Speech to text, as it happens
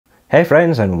Hey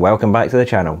friends, and welcome back to the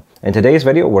channel. In today's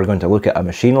video we're going to look at a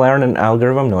machine learning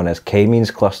algorithm known as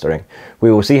k-means clustering.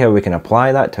 We will see how we can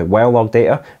apply that to well-logged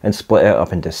data and split it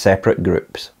up into separate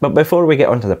groups. But before we get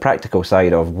onto the practical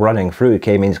side of running through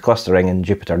k-means clustering in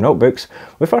Jupyter notebooks,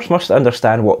 we first must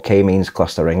understand what k-means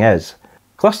clustering is.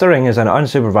 Clustering is an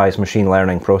unsupervised machine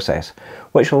learning process,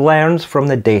 which learns from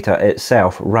the data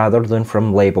itself rather than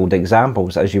from labelled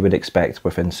examples as you would expect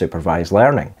within supervised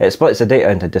learning. It splits the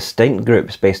data into distinct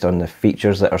groups based on the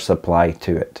features that are supplied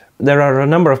to it. There are a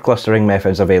number of clustering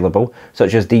methods available,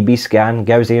 such as dbScan,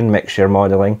 Gaussian mixture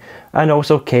modelling, and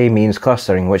also k-means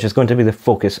clustering, which is going to be the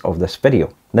focus of this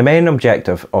video. The main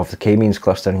objective of the k-means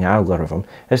clustering algorithm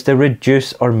is to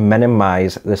reduce or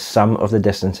minimise the sum of the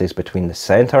distances between the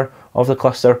centre of the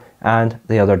cluster and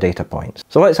the other data points.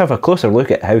 So let's have a closer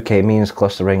look at how k-means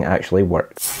clustering actually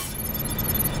works.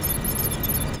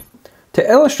 To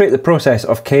illustrate the process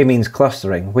of k-means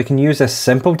clustering, we can use this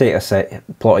simple data set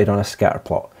plotted on a scatter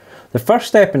plot. The first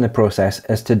step in the process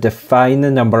is to define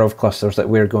the number of clusters that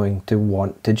we're going to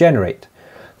want to generate.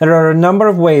 There are a number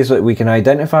of ways that we can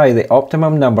identify the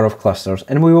optimum number of clusters,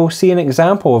 and we will see an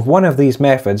example of one of these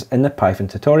methods in the Python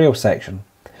tutorial section.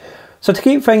 So to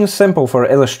keep things simple for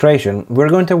illustration, we're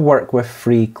going to work with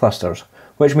 3 clusters,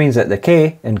 which means that the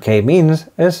k in k-means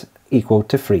is equal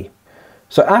to 3.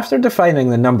 So after defining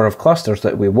the number of clusters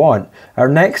that we want, our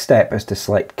next step is to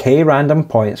select k random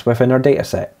points within our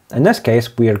dataset. In this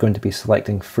case, we are going to be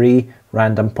selecting 3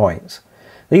 random points.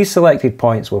 These selected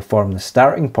points will form the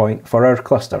starting point for our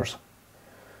clusters.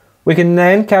 We can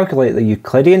then calculate the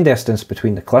Euclidean distance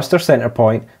between the cluster center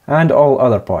point and all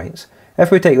other points.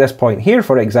 If we take this point here,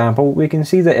 for example, we can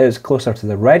see that it is closer to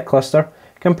the red cluster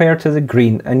compared to the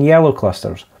green and yellow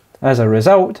clusters. As a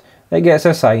result, it gets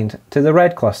assigned to the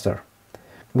red cluster.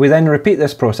 We then repeat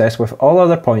this process with all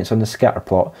other points on the scatter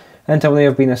plot until they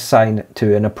have been assigned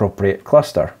to an appropriate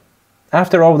cluster.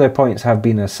 After all the points have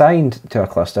been assigned to a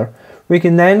cluster, we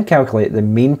can then calculate the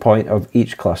mean point of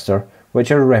each cluster,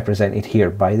 which are represented here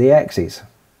by the x's.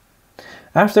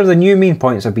 After the new mean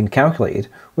points have been calculated,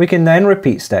 we can then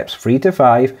repeat steps 3 to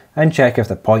 5 and check if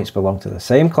the points belong to the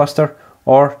same cluster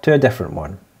or to a different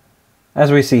one.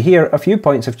 As we see here, a few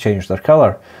points have changed their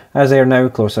colour, as they are now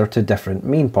closer to different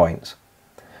mean points.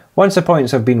 Once the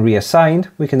points have been reassigned,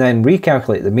 we can then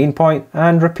recalculate the mean point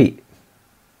and repeat.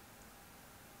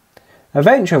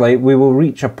 Eventually, we will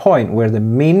reach a point where the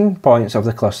mean points of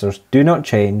the clusters do not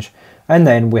change, and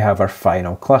then we have our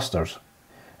final clusters.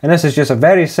 And this is just a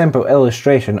very simple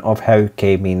illustration of how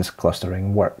k-means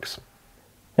clustering works.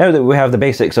 Now that we have the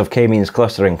basics of k-means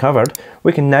clustering covered,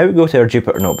 we can now go to our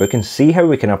Jupyter notebook and see how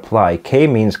we can apply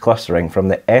k-means clustering from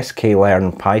the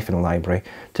sklearn Python library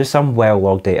to some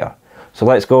well-logged data. So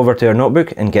let's go over to our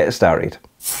notebook and get started.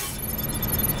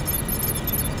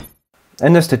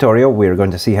 In this tutorial, we are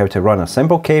going to see how to run a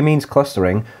simple k-means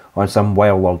clustering on some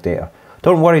well-logged data.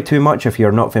 Don't worry too much if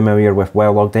you're not familiar with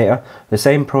well-logged data. The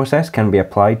same process can be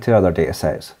applied to other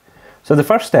datasets. So the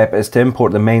first step is to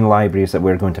import the main libraries that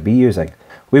we're going to be using.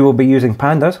 We will be using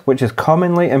pandas, which is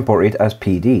commonly imported as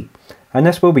PD. And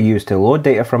this will be used to load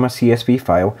data from a CSV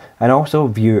file and also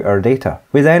view our data.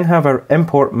 We then have our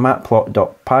import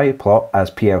matplot.pyplot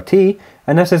as PLT,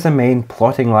 and this is the main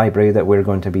plotting library that we're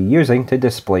going to be using to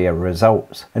display our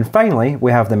results. And finally,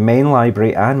 we have the main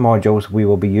library and modules we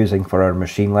will be using for our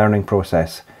machine learning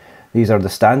process. These are the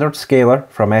standard scalar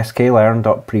from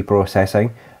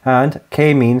sklearn.preprocessing and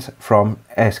k-means from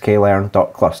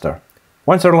sklearn.cluster.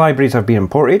 Once our libraries have been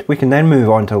imported, we can then move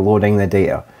on to loading the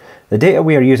data. The data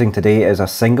we are using today is a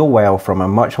single well from a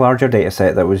much larger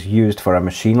dataset that was used for a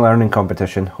machine learning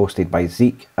competition hosted by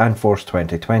Zeek and Force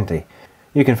 2020.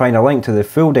 You can find a link to the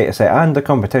full dataset and the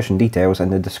competition details in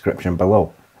the description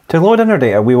below. To load in our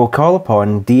data, we will call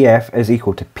upon df is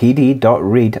equal to pd.read_csv,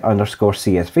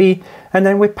 and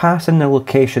then we pass in the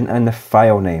location and the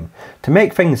file name. To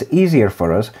make things easier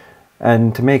for us,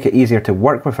 and to make it easier to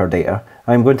work with our data,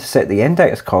 I'm going to set the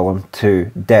index column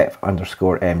to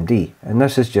depth_md, and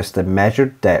this is just the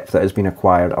measured depth that has been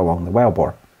acquired along the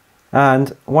wellbore.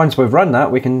 And once we've run that,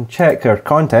 we can check our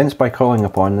contents by calling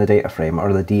upon the data frame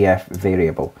or the df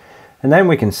variable. And then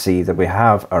we can see that we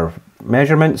have our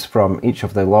measurements from each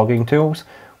of the logging tools.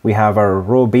 We have our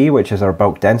row B, which is our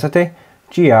bulk density,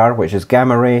 GR, which is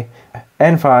gamma ray,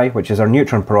 N5, which is our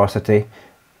neutron porosity,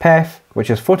 PEF,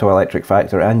 which is photoelectric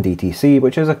factor, and DTC,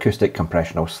 which is acoustic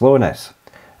compressional slowness.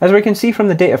 As we can see from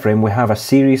the data frame, we have a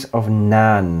series of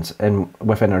nans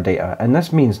within our data, and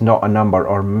this means not a number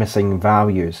or missing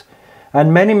values.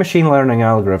 And many machine learning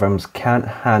algorithms can't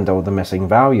handle the missing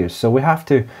values, so we have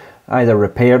to either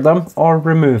repair them or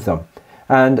remove them.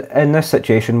 And in this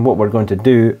situation, what we're going to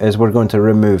do is we're going to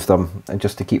remove them,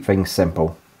 just to keep things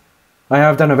simple. I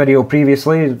have done a video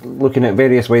previously looking at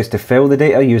various ways to fill the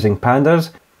data using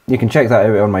pandas. You can check that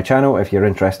out on my channel if you're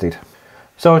interested.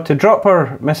 So to drop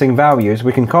our missing values,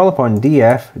 we can call upon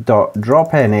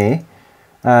df.dropNA,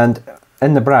 and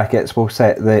in the brackets we'll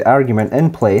set the argument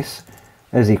in place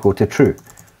is equal to true.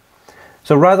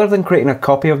 So rather than creating a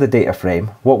copy of the data frame,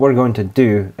 what we're going to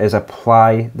do is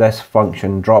apply this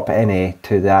function dropNA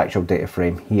to the actual data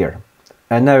frame here.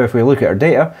 And now if we look at our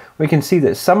data, we can see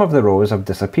that some of the rows have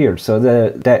disappeared. So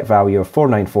the det value of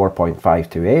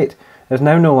 494.528 is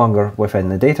now no longer within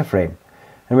the data frame.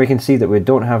 And we can see that we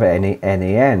don't have any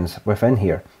NANs within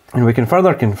here. And we can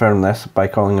further confirm this by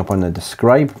calling upon the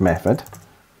describe method.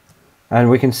 And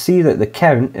we can see that the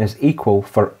count is equal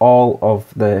for all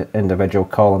of the individual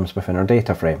columns within our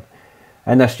data frame.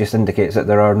 And this just indicates that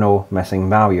there are no missing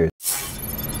values.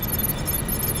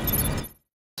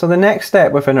 So the next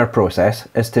step within our process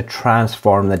is to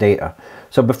transform the data.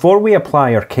 So before we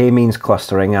apply our k-means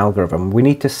clustering algorithm, we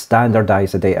need to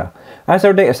standardize the data. As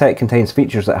our dataset contains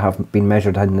features that have been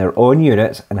measured in their own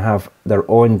units and have their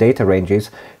own data ranges,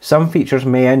 some features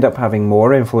may end up having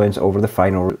more influence over the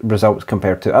final results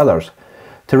compared to others.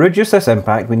 To reduce this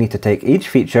impact, we need to take each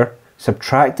feature,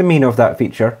 subtract the mean of that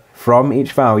feature from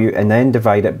each value, and then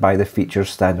divide it by the feature's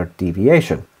standard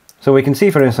deviation. So we can see,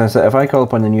 for instance, that if I call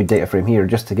upon the new data frame here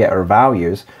just to get our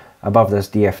values above this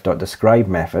df.describe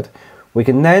method, we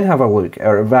can then have a look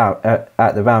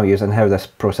at the values and how this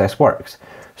process works.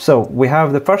 So we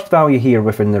have the first value here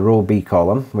within the row B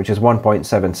column, which is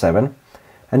 1.77,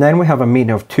 and then we have a mean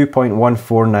of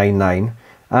 2.1499,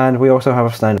 and we also have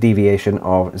a standard deviation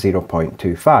of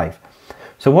 0.25.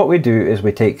 So what we do is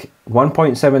we take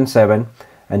 1.77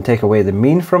 and take away the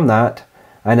mean from that,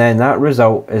 and then that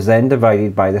result is then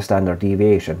divided by the standard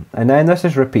deviation, and then this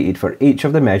is repeated for each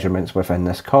of the measurements within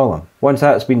this column. Once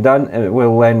that's been done, it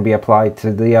will then be applied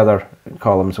to the other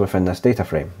columns within this data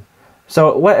frame.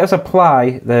 So let us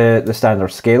apply the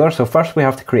standard scalar. So first we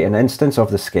have to create an instance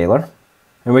of the scalar,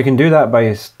 and we can do that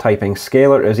by typing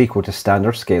scalar is equal to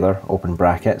standard scalar, open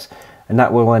brackets, and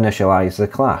that will initialize the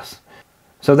class.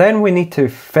 So then we need to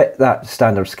fit that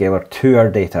standard scalar to our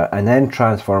data and then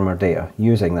transform our data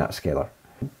using that scalar.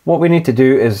 What we need to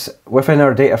do is, within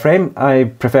our data frame,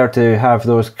 I prefer to have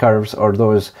those curves or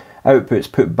those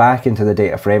outputs put back into the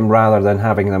data frame rather than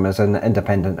having them as an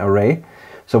independent array.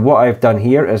 So what I've done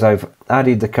here is I've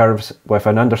added the curves with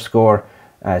an underscore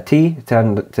t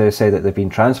to say that they've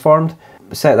been transformed,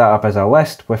 set that up as a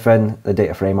list within the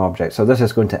data frame object. So this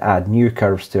is going to add new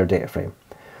curves to our data frame.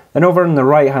 Then over on the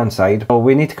right hand side,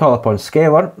 we need to call upon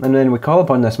scalar, and then we call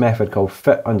upon this method called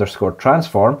fit underscore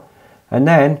transform, and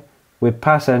then we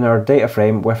pass in our data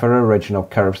frame with our original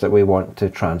curves that we want to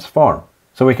transform.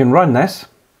 So we can run this,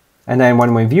 and then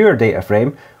when we view our data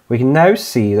frame, we can now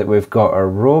see that we've got our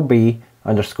row B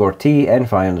underscore t,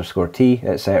 n5 underscore t,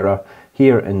 etc.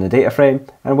 here in the data frame,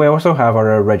 and we also have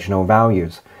our original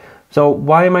values. So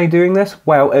why am I doing this?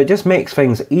 Well, it just makes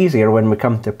things easier when we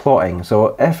come to plotting.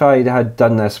 So if I had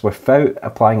done this without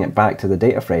applying it back to the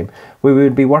data frame, we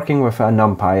would be working with a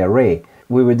NumPy array.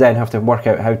 We would then have to work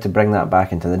out how to bring that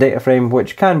back into the data frame,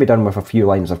 which can be done with a few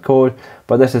lines of code,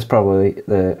 but this is probably,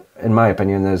 in my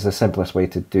opinion, is the simplest way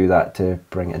to do that, to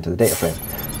bring it into the data frame.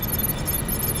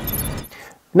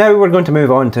 Now we're going to move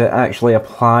on to actually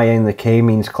applying the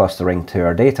k-means clustering to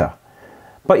our data.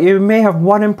 But you may have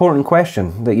one important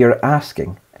question that you're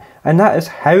asking, and that is,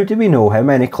 how do we know how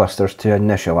many clusters to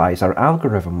initialize our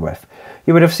algorithm with?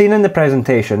 You would have seen in the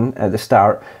presentation at the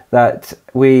start that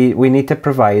we need to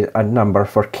provide a number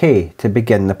for k to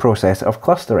begin the process of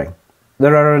clustering.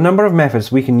 There are a number of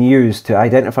methods we can use to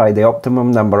identify the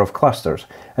optimum number of clusters,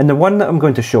 and the one that I'm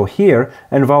going to show here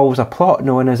involves a plot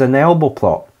known as an elbow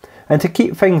plot. And to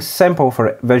keep things simple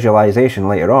for visualization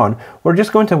later on, we're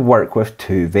just going to work with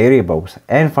two variables,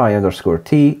 n5 underscore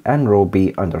t and row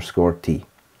b underscore t.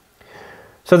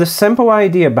 So the simple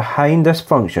idea behind this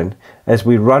function is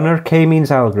we run our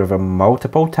k-means algorithm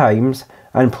multiple times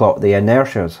and plot the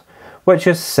inertias, which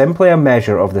is simply a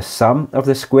measure of the sum of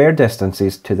the square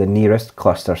distances to the nearest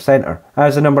cluster center.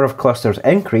 As the number of clusters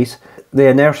increase, the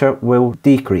inertia will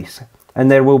decrease, and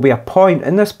there will be a point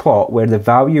in this plot where the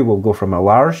value will go from a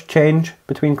large change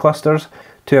between clusters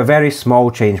to a very small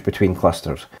change between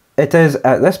clusters. It is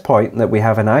at this point that we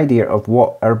have an idea of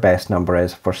what our best number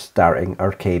is for starting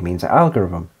our k-means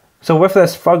algorithm. So with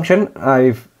this function,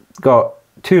 I've got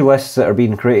two lists that are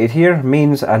being created here,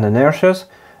 means and inertias,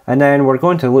 and then we're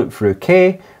going to loop through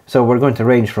k. So we're going to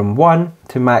range from 1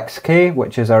 to max k,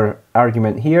 which is our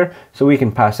argument here, so we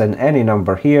can pass in any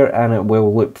number here and it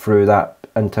will loop through that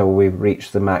until we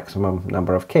reach the maximum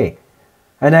number of k.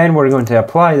 And then we're going to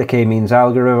apply the k-means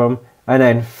algorithm and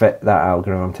then fit that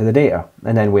algorithm to the data.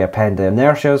 And then we append the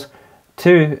inertias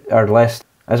to our list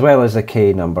as well as the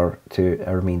k number to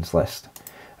our means list.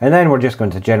 And then we're just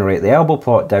going to generate the elbow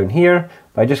plot down here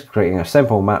by just creating a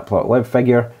simple matplotlib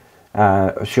figure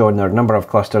showing our number of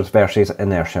clusters versus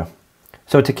inertia.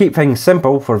 So to keep things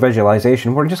simple for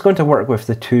visualization, we're just going to work with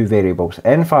the two variables,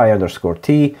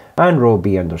 n_t and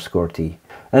ρb_t.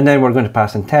 And then we're going to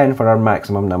pass in 10 for our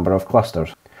maximum number of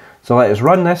clusters. So let us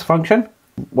run this function.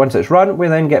 Once it's run, we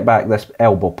then get back this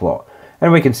elbow plot.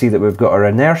 And we can see that we've got our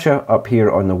inertia up here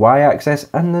on the y-axis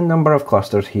and the number of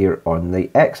clusters here on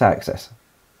the x-axis.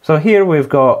 So here we've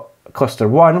got cluster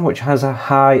 1, which has a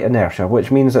high inertia, which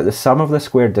means that the sum of the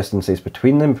squared distances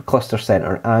between the cluster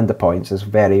centre and the points is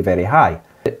very, very high.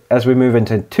 As we move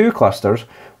into 2 clusters,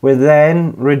 we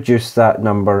then reduce that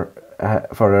number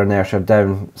for our inertia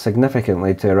down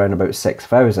significantly to around about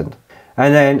 6,000.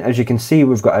 And then, as you can see,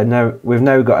 we've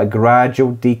now got a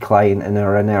gradual decline in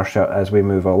our inertia as we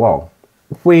move along.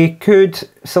 We could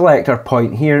select our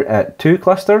point here at 2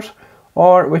 clusters,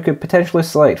 or we could potentially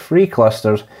select 3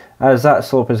 clusters, as that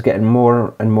slope is getting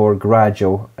more and more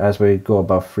gradual as we go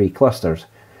above 3 clusters.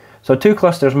 So 2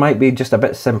 clusters might be just a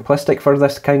bit simplistic for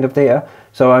this kind of data,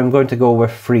 so I'm going to go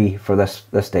with 3 for this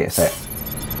data set.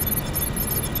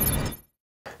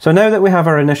 So now that we have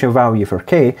our initial value for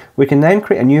k, we can then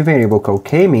create a new variable called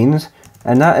k-means,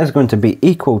 and that is going to be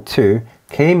equal to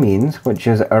k-means, which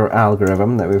is our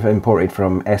algorithm that we've imported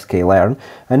from sklearn,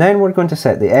 and then we're going to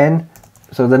set the n,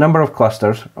 so the number of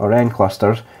clusters, or n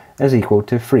clusters, is equal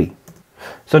to 3.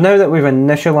 So now that we've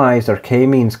initialized our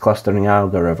k-means clustering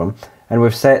algorithm, and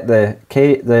we've set the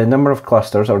number of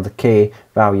clusters, or the k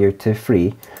value, to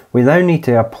 3, we now need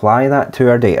to apply that to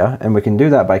our data, and we can do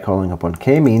that by calling upon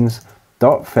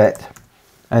k-means.fit,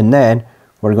 and then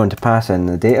we're going to pass in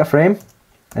the data frame,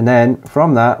 and then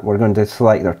from that we're going to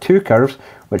select our 2 curves,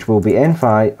 which will be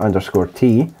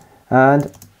n_t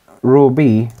and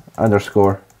ρb_t.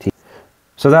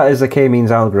 So that is the k-means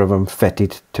algorithm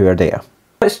fitted to our data.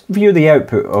 Let's view the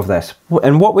output of this,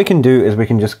 and what we can do is we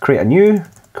can just create a new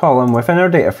column within our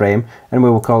data frame, and we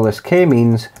will call this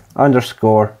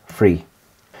k-means_free,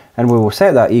 and we will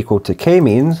set that equal to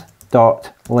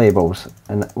k-means.labels,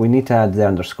 and we need to add the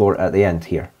underscore at the end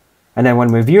here. And then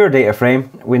when we view our data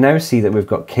frame, we now see that we've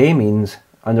got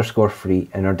k-means_free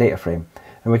in our data frame,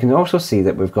 and we can also see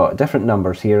that we've got different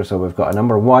numbers here. So we've got a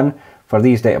number 1 for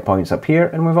these data points up here,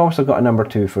 and we've also got a number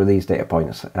 2 for these data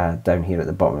points down here at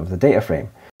the bottom of the data frame.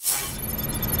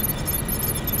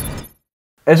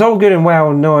 It's all good and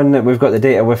well knowing that we've got the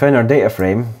data within our data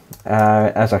frame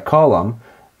as a column,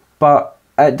 but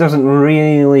it doesn't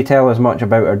really tell us much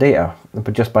about our data,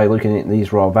 but just by looking at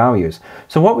these raw values.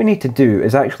 So what we need to do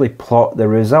is actually plot the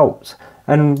results,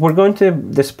 and we're going to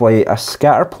display a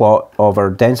scatter plot of our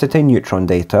density neutron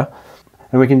data,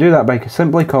 and we can do that by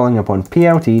simply calling upon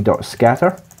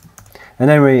plt.scatter, and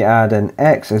then we add an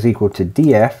x is equal to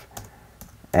df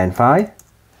n phi.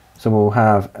 So we'll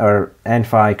have our n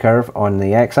phi curve on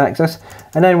the x-axis,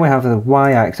 and then we have the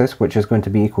y-axis, which is going to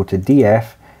be equal to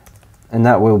df, and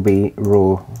that will be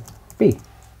rho b.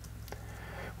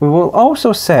 We will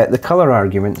also set the color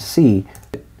argument c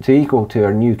to equal to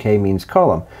our new k-means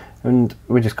column, and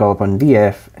we just call upon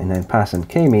df and then pass in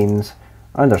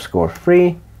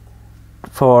k-means_free.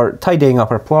 For tidying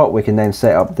up our plot, we can then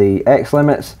set up the x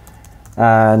limits,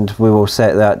 and we will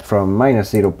set that from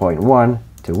 -0.1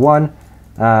 to 1,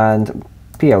 and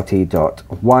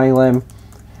plt.ylim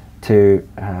to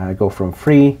go from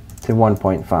 3 to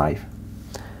 1.5,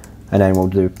 and then we'll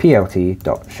do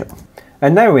plt.show.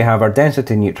 And now we have our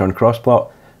density neutron crossplot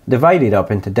divided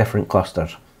up into different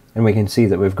clusters, and we can see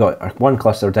that we've got our 1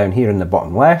 cluster down here in the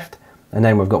bottom left, and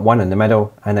then we've got 1 in the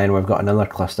middle, and then we've got another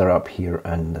cluster up here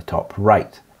in the top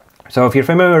right. So if you're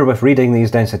familiar with reading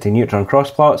these density neutron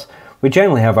crossplots, we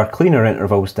generally have our cleaner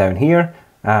intervals down here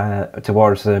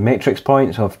towards the matrix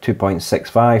points of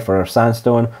 2.65 for our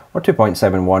sandstone, or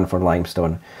 2.71 for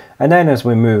limestone. And then as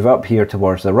we move up here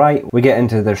towards the right, we get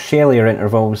into the shalier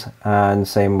intervals, and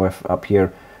same with up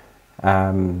here,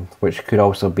 which could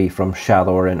also be from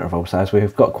shallower intervals, as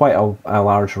we've got quite a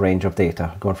large range of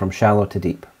data going from shallow to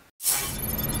deep.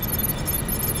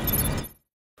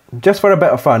 Just for a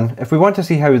bit of fun, if we want to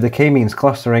see how the k-means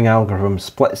clustering algorithm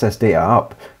splits this data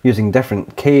up using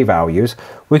different k values,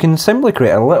 we can simply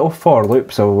create a little for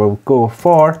loop. So we'll go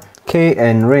for k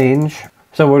in range.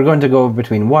 So we're going to go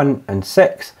between 1 and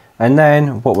 6, and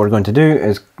then what we're going to do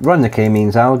is run the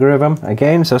k-means algorithm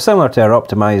again, so similar to our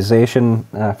optimization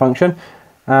function,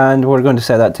 and we're going to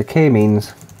set that to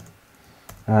k-means,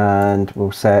 and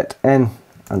we'll set n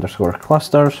underscore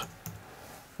clusters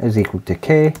is equal to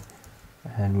k,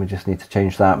 and we just need to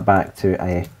change that back to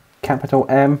a capital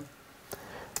M,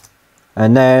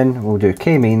 and then we'll do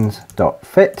k-means dot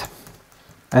fit,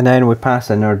 and then we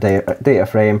pass in our data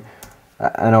frame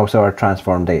and also our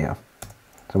transform data.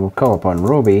 So we'll call upon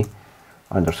row b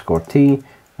underscore t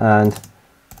and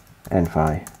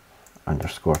n5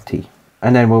 underscore t,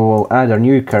 and then we will add our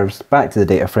new curves back to the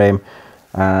data frame,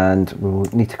 and we'll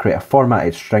need to create a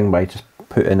formatted string by just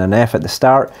putting an f at the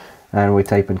start, and we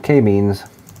type in k-means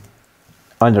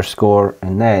underscore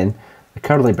and then the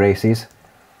curly braces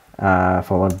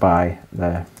followed by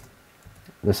the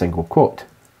single quote.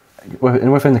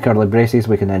 And within the curly braces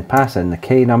we can then pass in the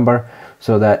k number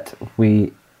so that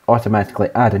we automatically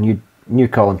add a new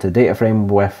column to the data frame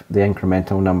with the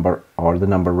incremental number, or the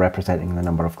number representing the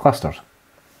number of clusters.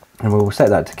 And we will set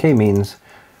that to k-means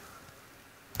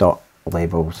dot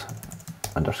labels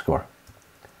underscore.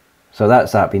 So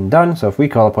that's that been done. So if we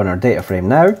call upon our data frame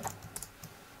now,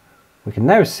 we can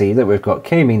now see that we've got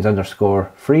k-means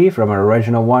underscore 3 from our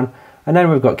original one, and then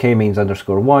we've got k-means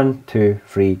underscore 1, 2,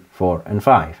 3, 4 and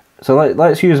 5. So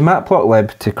let's use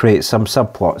matplotlib to create some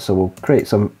subplots. So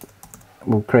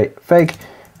we'll create fig,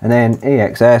 and then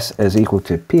axs is equal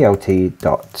to plt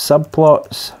dot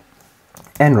subplots,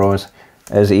 nrows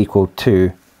is equal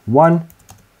to 1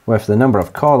 with the number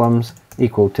of columns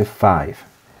equal to 5.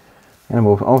 And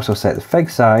we'll also set the fig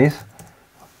size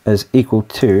as equal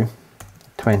to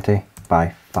 20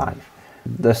 by 5.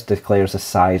 This declares the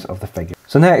size of the figure.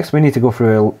 So next we need to go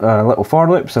through a little for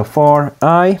loop. So for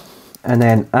I, and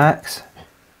then ax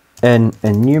in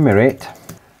enumerate,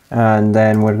 and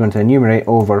then we're going to enumerate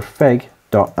over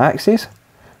fig.axes.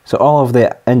 So all of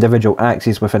the individual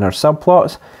axes within our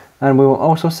subplots, and we will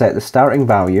also set the starting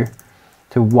value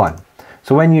to 1.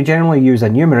 So when you generally use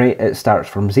enumerate, it starts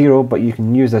from 0, but you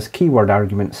can use this keyword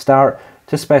argument start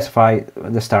to specify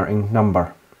the starting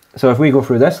number. So if we go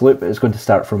through this loop, it's going to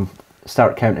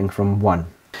start counting from 1.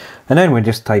 And then we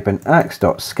just type in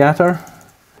ax.scatter,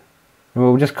 and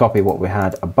we'll just copy what we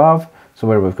had above. So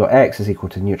where we've got x is equal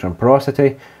to neutron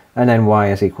porosity, and then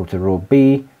y is equal to row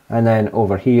b, and then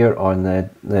over here on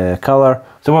the color.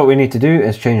 So what we need to do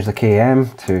is change the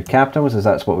km to capitals, as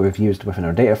that's what we've used within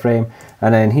our data frame.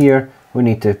 And then here we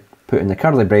need to put in the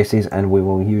curly braces, and we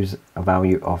will use a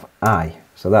value of I.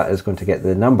 So that is going to get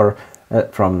the number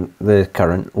from the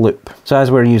current loop. So as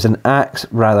we're using ax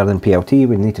rather than plt,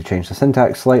 we need to change the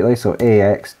syntax slightly. So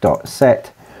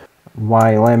ax.set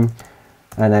ylim,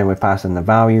 and then we pass in the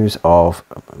values of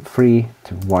 3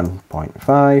 to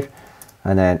 1.5,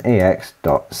 and then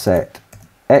ax.set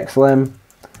xlim,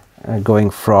 going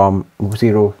from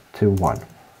 0 to 1.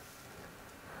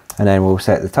 And then we'll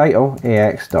set the title,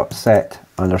 ax.set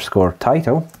underscore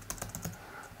title,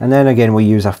 and then again we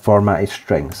use a formatted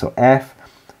string. So f,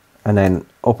 and then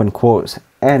open quotes,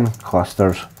 n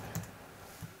clusters,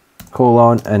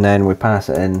 colon, and then we pass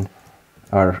it in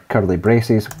our curly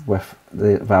braces with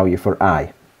the value for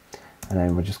I, and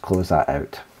then we'll just close that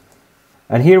out.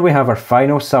 And here we have our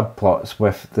final subplots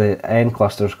with the n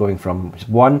clusters going from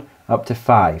 1 up to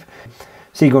 5.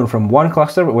 See, going from one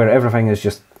cluster where everything is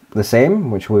just the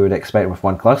same, which we would expect with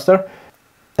one cluster,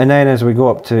 and then as we go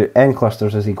up to n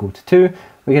clusters is equal to 2,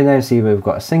 we can then see we've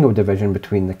got a single division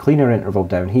between the cleaner interval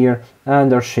down here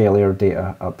and our shalier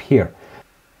data up here.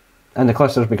 And the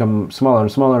clusters become smaller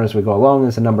and smaller as we go along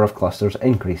as the number of clusters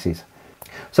increases.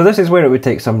 So this is where it would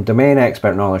take some domain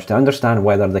expert knowledge to understand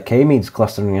whether the k-means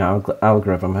clustering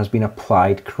algorithm has been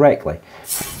applied correctly.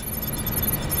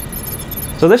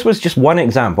 So this was just one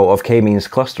example of k-means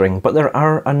clustering, but there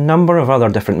are a number of other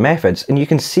different methods, and you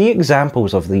can see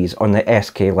examples of these on the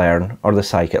sklearn or the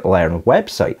scikit-learn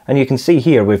website. And you can see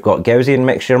here we've got Gaussian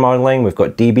mixture modelling, we've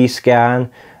got dbScan,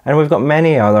 and we've got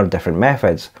many other different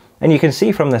methods. And you can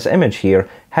see from this image here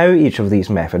how each of these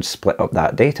methods split up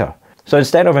that data. So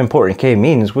instead of importing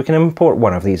k-means, we can import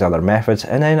one of these other methods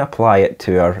and then apply it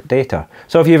to our data.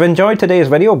 So if you've enjoyed today's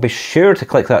video, be sure to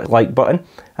click that like button.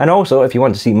 And also, if you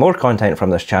want to see more content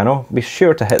from this channel, be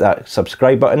sure to hit that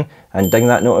subscribe button and ding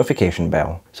that notification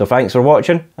bell. So thanks for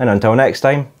watching, and until next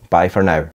time, bye for now.